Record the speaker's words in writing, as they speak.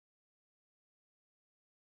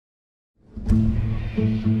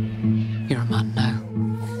You're a man now.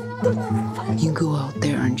 You go out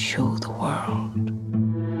there and show the world.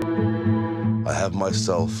 I have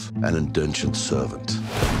myself an indentured servant.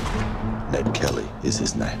 Ned Kelly is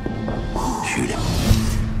his name. Shoot him.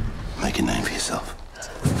 Make a name for yourself.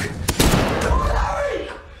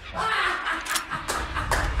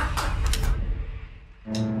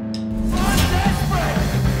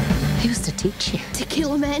 Who's to teach you? To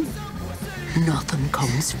kill men. Nothing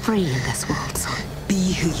comes free in this world, son.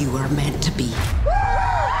 Be who you are meant to be.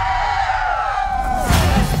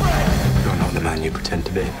 You're not the man you pretend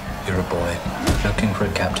to be. You're a boy, looking for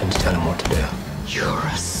a captain to tell him what to do. You're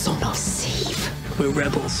a son of Steve. We're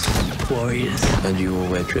rebels, warriors. And you all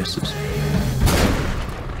wear dresses.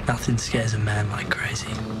 Nothing scares a man like crazy.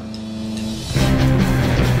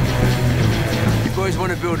 You boys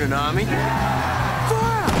want to build an army?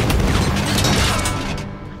 Fire!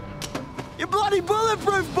 You're bloody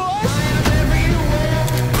bulletproof, boys!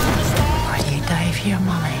 Are you Dave here,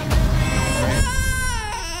 Mummy?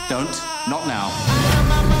 Don't. Not now.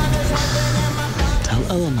 Tell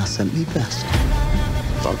Ellen I sent me best.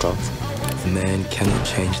 Fuck off. A man cannot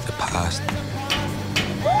change the past,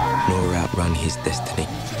 nor outrun his destiny.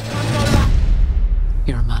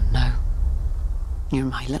 You're a man now. You're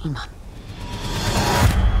my little man.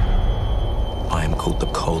 I am called the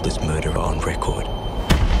coldest murderer on record.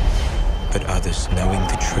 But others, knowing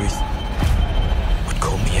the truth, would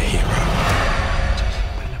call me a hero.